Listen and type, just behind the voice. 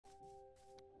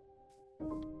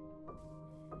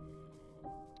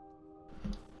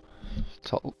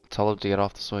Tell him to get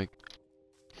off the swing.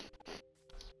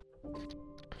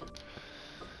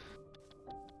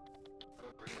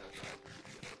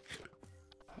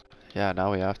 Yeah,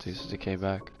 now we have to since he came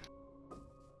back.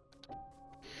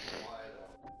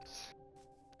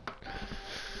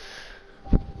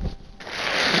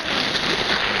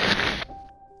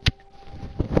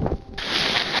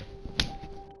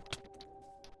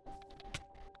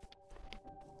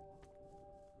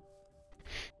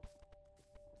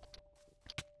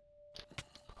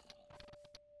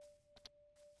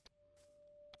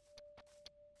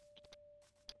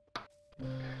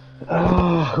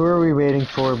 Oh, who are we waiting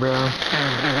for, bro?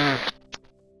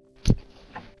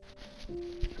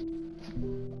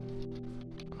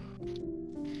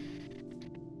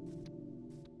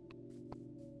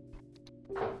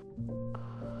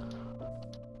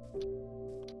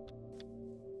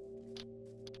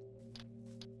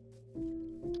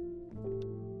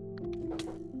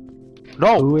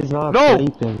 No! Who is not No!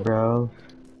 sleeping, bro?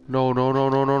 No, no, no,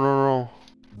 no, no, no, no.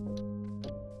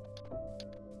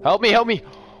 Help me, help me!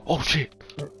 Oh shit!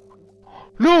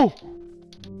 No!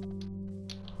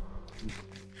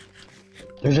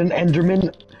 There's an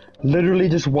Enderman literally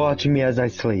just watching me as I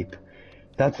sleep.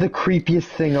 That's the creepiest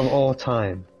thing of all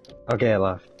time. Okay, I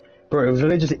left. Bro, it was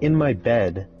literally just in my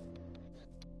bed.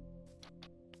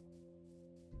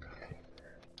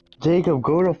 Jacob,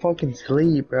 go to fucking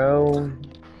sleep, bro.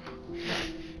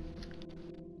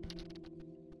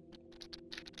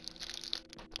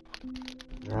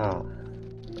 Ah.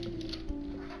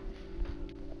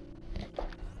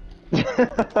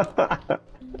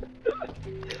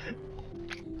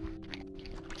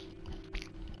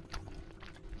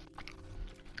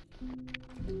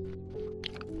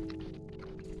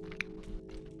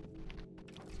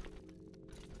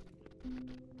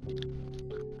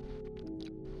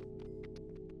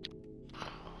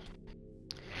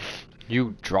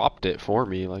 You dropped it for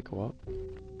me, like what?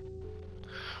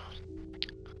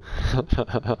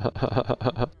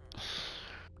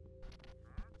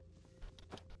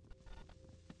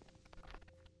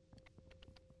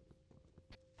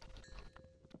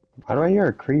 Why do I hear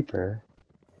a creeper?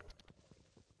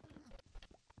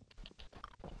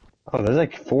 Oh, there's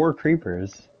like 4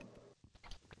 creepers.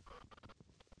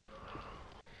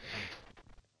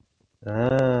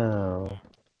 Oh.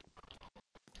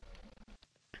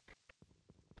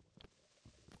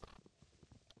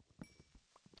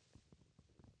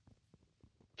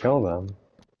 Kill them.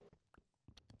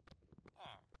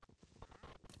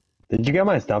 Did you get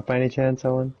my stuff by any chance,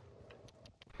 Owen?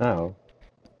 Oh.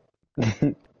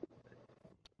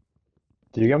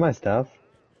 Did you get my stuff?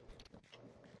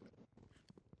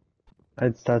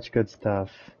 It's such good stuff.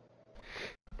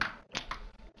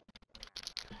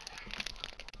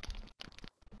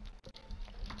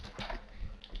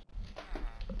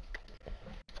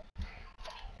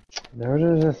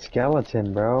 There's a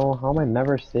skeleton, bro. How am I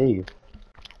never safe?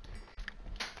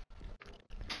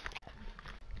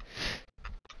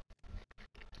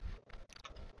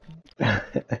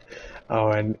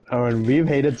 and we've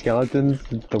hated skeletons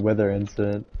since the Wither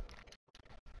incident.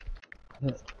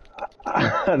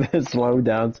 They slow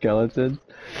down skeletons.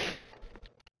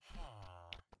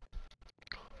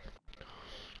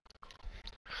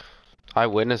 I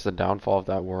witnessed the downfall of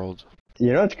that world.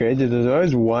 You know what's crazy? There's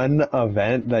always one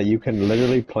event that you can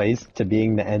literally place to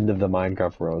being the end of the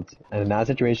Minecraft world. And in that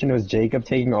situation, it was Jacob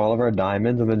taking all of our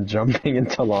diamonds and then jumping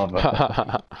into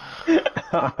lava.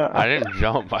 I didn't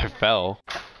jump, I fell.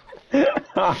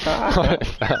 I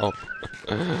fell.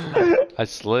 I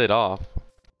slid off.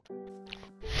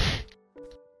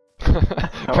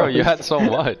 Bro, you had so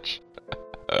much.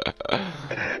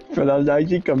 But that was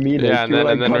actually comedic. Yeah, and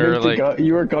then we were like,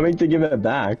 you were coming to give it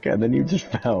back, and then you just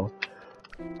fell.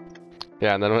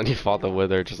 yeah, and then when you fought the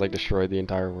Wither, it just like destroyed the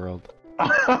entire world.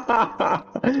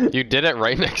 You did it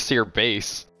right next to your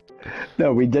base.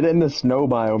 No, we did it in the snow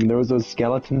biome. There was those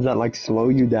skeletons that like slow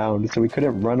you down, so we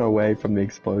couldn't run away from the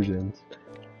explosions.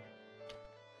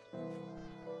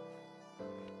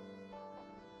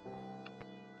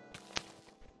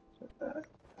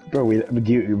 Bro,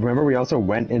 do you remember we also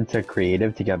went into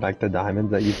creative to get back the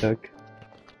diamonds that you took?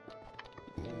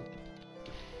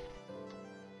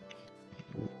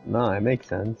 No, it makes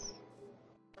sense.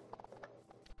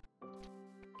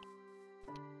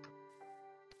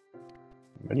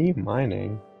 What are you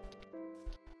mining?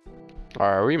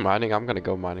 Alright, are we mining? I'm gonna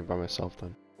go mining by myself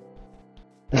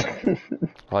then.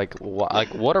 Like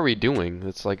what are we doing?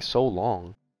 It's like so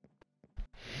long.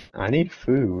 I need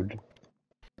food.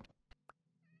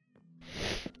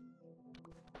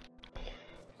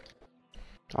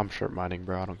 I'm short mining,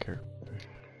 bro. I don't care.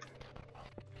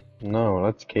 No,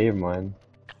 let's cave mine.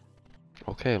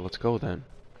 Okay, let's go then.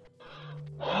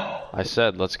 I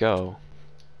said let's go.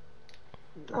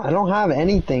 I don't have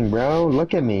anything, bro.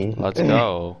 Look at me. Let's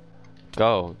go.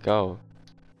 Go, go.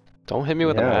 Don't hit me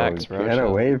with an Yo, axe, bro. get Chill.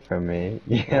 away from me.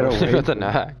 Get Don't hit me away with from an me.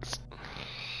 axe.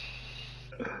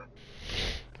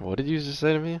 What did you just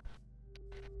say to me?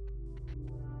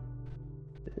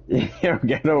 Yo,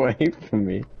 get away from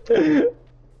me.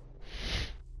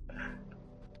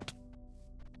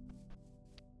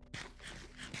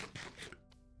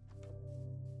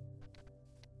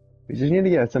 We just need to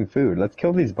get some food. Let's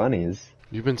kill these bunnies.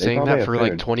 You've been They saying probably that have for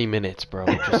like food. 20 minutes, bro.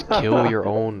 Just kill your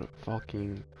own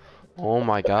fucking... Oh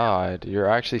my god, you're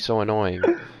actually so annoying.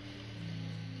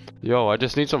 Yo, I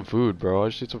just need some food, bro. I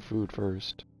just need some food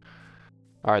first.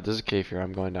 Alright, there's a cave here.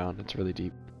 I'm going down. It's really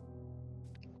deep.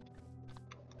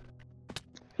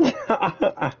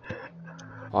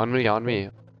 On me, on me.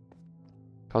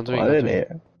 Come to me, Why come to did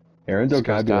me. Aaron's This goes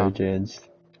vocabulary down. changed?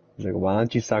 He's like, why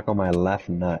don't you suck on my left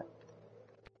nut?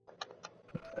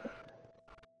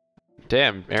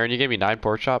 Damn, Aaron, you gave me 9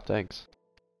 pork chop? Thanks.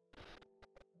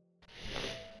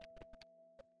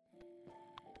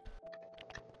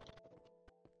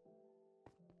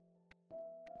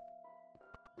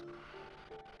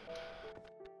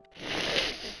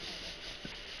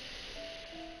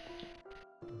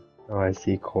 Oh, I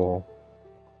see coal.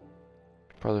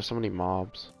 Bro, there's so many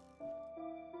mobs.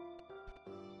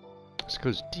 This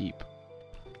goes deep.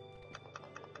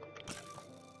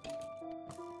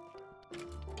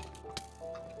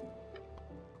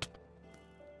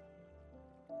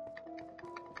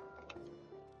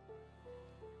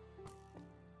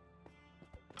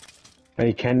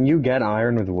 Hey, can you get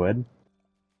iron with wood?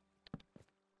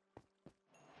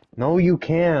 No, you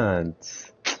can't.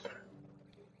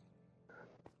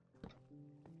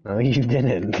 No, you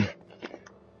didn't.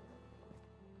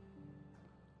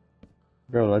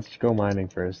 Bro, let's go mining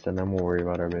first, and then we'll worry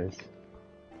about our base.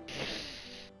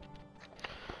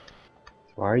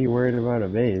 Why are you worried about a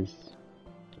base?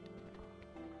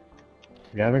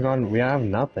 We haven't gone. We have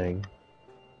nothing.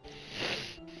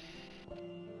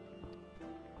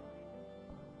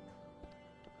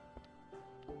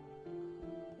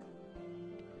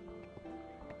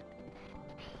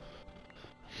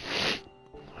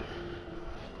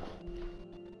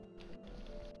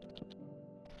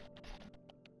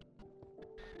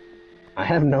 I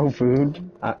have no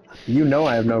food. You know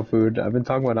I have no food. I've been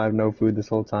talking about I have no food this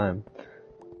whole time.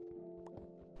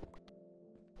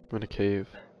 I'm in a cave.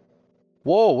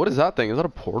 Whoa, what is that thing? Is that a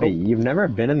portal? Wait, you've never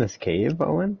been in this cave,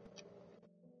 Owen?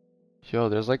 Yo,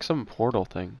 there's like some portal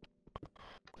thing.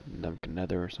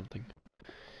 Nether or something.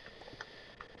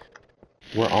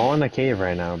 We're all in a cave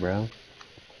right now, bro.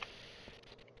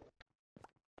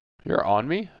 You're on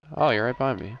me? Oh, you're right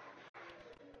behind me.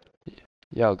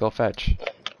 Yo, go fetch.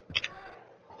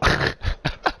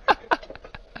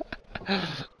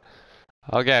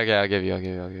 Okay, I'll give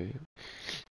you.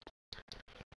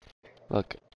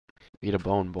 Look, eat a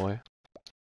bone, boy.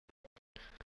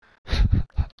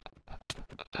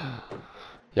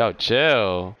 Yo,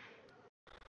 chill.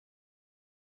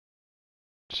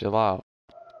 Chill out.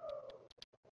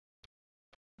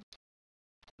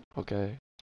 Okay.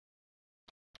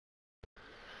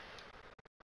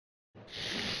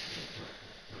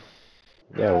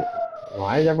 Yo,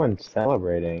 why is everyone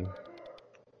celebrating?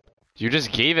 You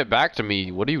just gave it back to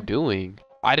me. What are you doing?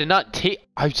 I did not take.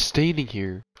 I'm standing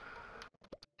here.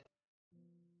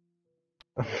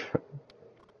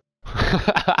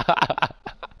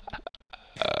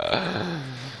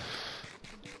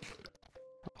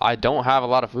 I don't have a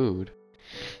lot of food.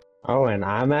 Oh, and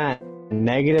I'm at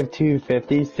negative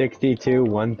 250, 62,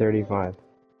 135.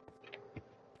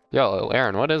 Yo,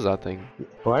 Aaron, what is that thing?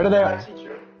 What are they?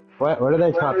 What are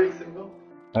they top?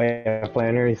 Oh yeah,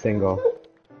 planetary single.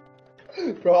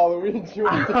 For Halloween, you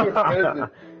went to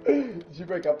Did you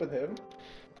break up with him?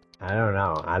 I don't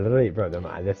know. I literally, bro,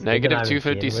 this kid Negative that I haven't seen with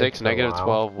 256, for a negative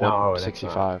while- 12, No, that's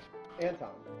not. 165. Anton.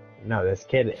 No, this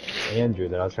kid, Andrew,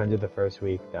 that I was trying to do the first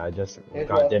week, that I just Andrew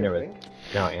got dinner Austin, with.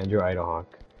 No, Andrew Idlehawk.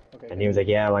 Okay. And he was like,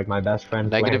 yeah, like my best friend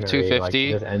Negative Flannery, like,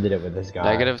 250, just ended it with this guy.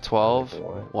 Negative I 12, was like,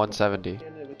 what? 170. She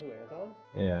ended it with who, Anton?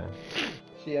 Yeah,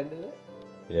 She ended it?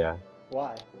 yeah.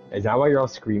 Why? Is that why you're all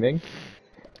screaming?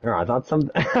 No, I thought some.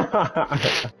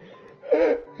 That's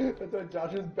why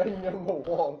Josh was banging on the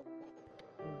wall.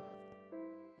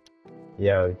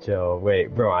 Yo, chill.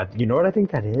 Wait, bro, you know what I think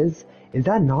that is? Is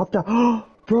that not the.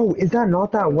 Bro, is that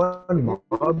not that one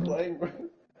mob? Playing with...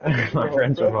 My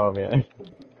friends from home, yeah. This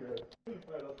is good.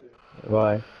 Alright, I'll see.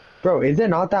 Why? Bro, is it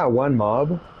not that one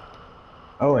mob?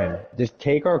 Owen, just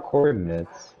take our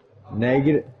coordinates.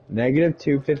 Negative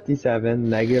 257,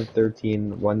 negative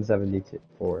 13,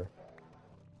 174.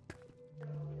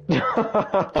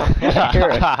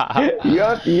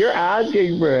 You're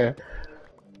asking for,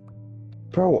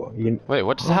 bro. Wait,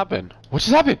 what just happened? What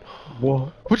just happened?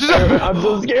 What? What just happened? I'm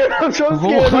so scared. I'm so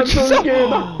scared. I'm so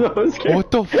scared. I'm so scared.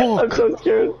 What the fuck? I'm so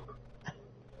scared.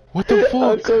 What the fuck?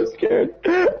 I'm so scared.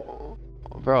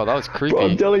 Bro, that was creepy. Bro,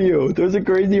 I'm telling you, there's a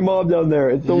crazy mob down there.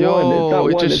 It's the one. It's that Yo,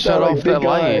 it one. just It's shut that, like, off the big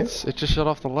guy. lights. It just shut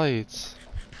off the lights.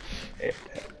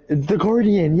 It's the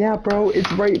Guardian. Yeah, bro.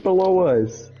 It's right below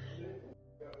us.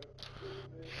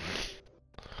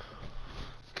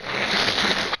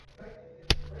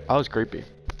 That was creepy.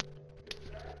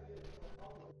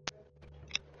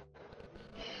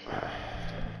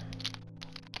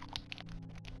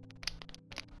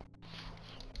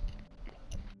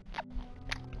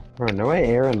 Bro, no way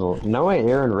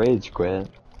Aaron Rage quit.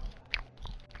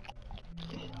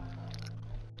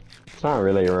 It's not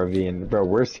really a ravine. Bro,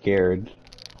 we're scared.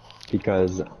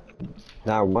 Because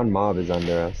that one mob is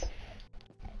under us.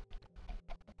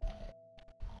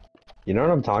 You know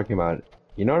what I'm talking about?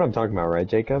 You know what I'm talking about, right,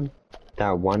 Jacob?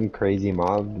 That one crazy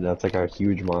mob that's like a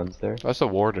huge monster. That's a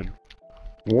warden.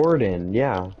 Warden,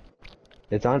 yeah.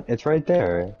 It's right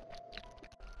there.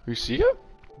 You see it?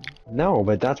 No,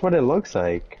 but that's what it looks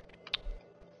like.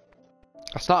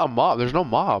 That's not a mob. There's no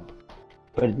mob.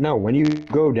 But no, when you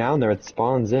go down there, it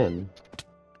spawns in.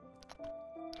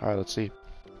 Alright, let's see.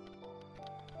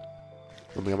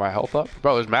 Let me get my health up.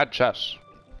 Bro, there's mad chests.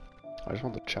 I just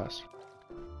want the chest.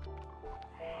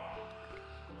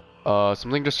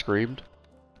 Something just screamed.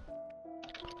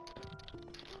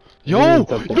 Yo!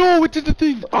 No, it did the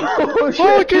thing! Oh, shit.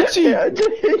 I can't see! Yeah,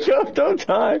 Jacob, don't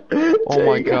die! Oh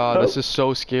my Jacob. god, this is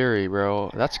so scary,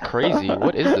 bro. That's crazy.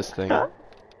 What is this thing?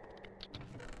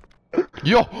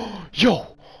 Yo!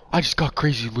 Yo! I just got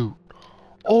crazy loot.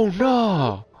 Oh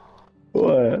no!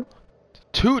 What?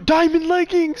 2 diamond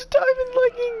leggings! Diamond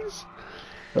leggings!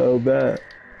 Oh, bet.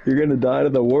 You're gonna die to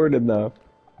the warden, though.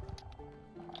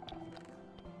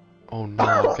 Oh no,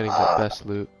 I'm getting the best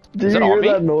loot. Did Is you it on hear me?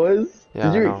 that noise? Yeah,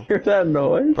 I Did you know. hear that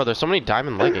noise? Bro, there's so many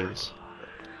diamond leggings.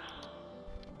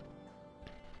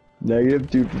 Negative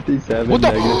 257, What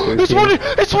the? negative 13. It's one!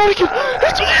 It's one again!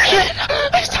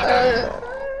 It's one again!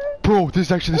 Bro, this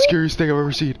is actually the scariest thing I've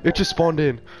ever seen. It just spawned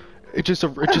in. It just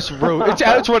rode.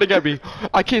 It's running at me.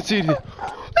 I can't see anything.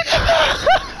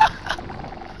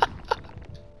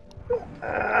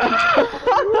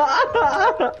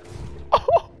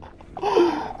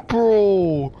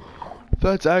 Bro,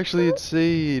 that's actually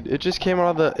insane. It just came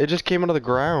out of the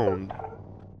ground.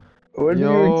 What do you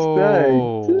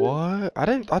Yo, expect? what?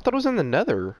 I thought it was in the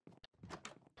nether.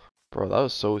 Bro, that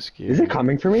was so scary. Is it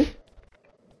coming for me?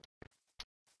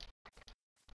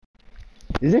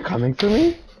 Is it coming for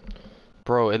me?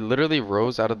 Bro, it literally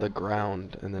rose out of the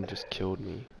ground and then just killed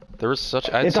me. There was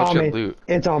I had It's such on a me. loot.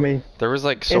 It's on me. There was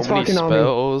like so It's many fucking on me.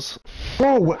 spells.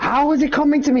 Bro, how is it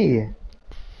coming to me?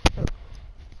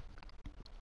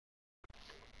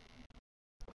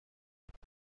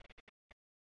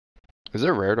 Is it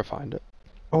rare to find it?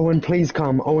 Owen, please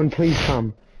come. Owen, please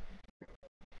come.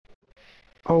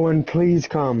 Owen, please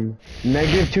come.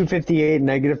 Negative 258,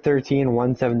 negative 13,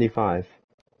 175.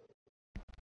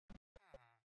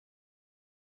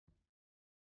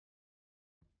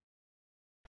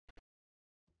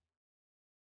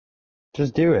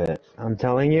 Just do it. I'm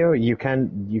telling you, you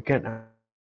can. You can.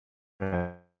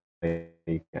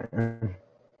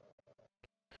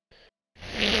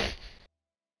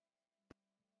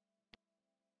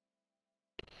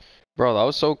 Bro, that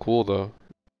was so cool though.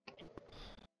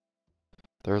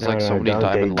 There was like so many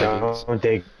diamond leggings. Don't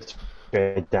dig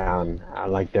straight down.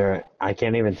 I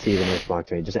can't even see the next block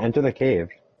to me. Just enter the cave.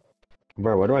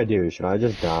 Bro, what do I do? Should I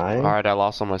just die? Alright, I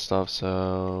lost all my stuff,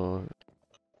 so...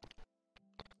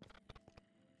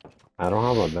 I don't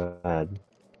have a bed.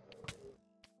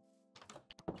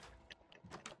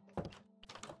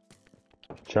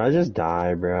 Should I just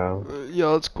die, bro? Yeah,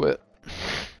 let's quit.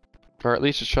 Or at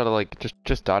least just try to like,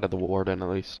 just die to the warden at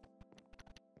least.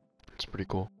 It's pretty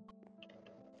cool.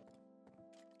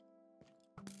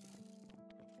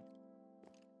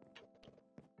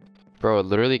 Bro, it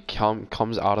literally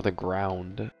comes out of the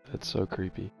ground. It's so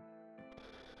creepy.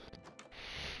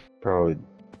 Bro,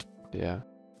 Yeah.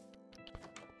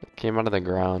 It came out of the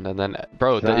ground and then,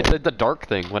 bro, That- it did the dark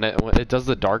thing. When it does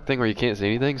the dark thing where you can't see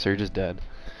anything, so you're just dead.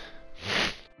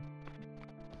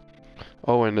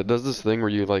 Oh, and it does this thing where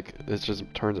you like, it just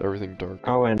turns everything dark.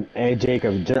 oh, and hey,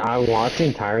 Jacob, I watched the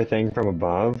entire thing from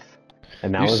above,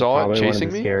 and that You was saw it probably chasing one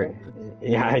of the me? scary.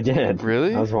 Yeah, I did.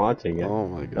 Really? I was watching it. Oh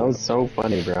my That was god. so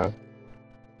funny, bro.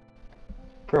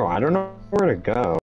 Bro, I don't know Where to go?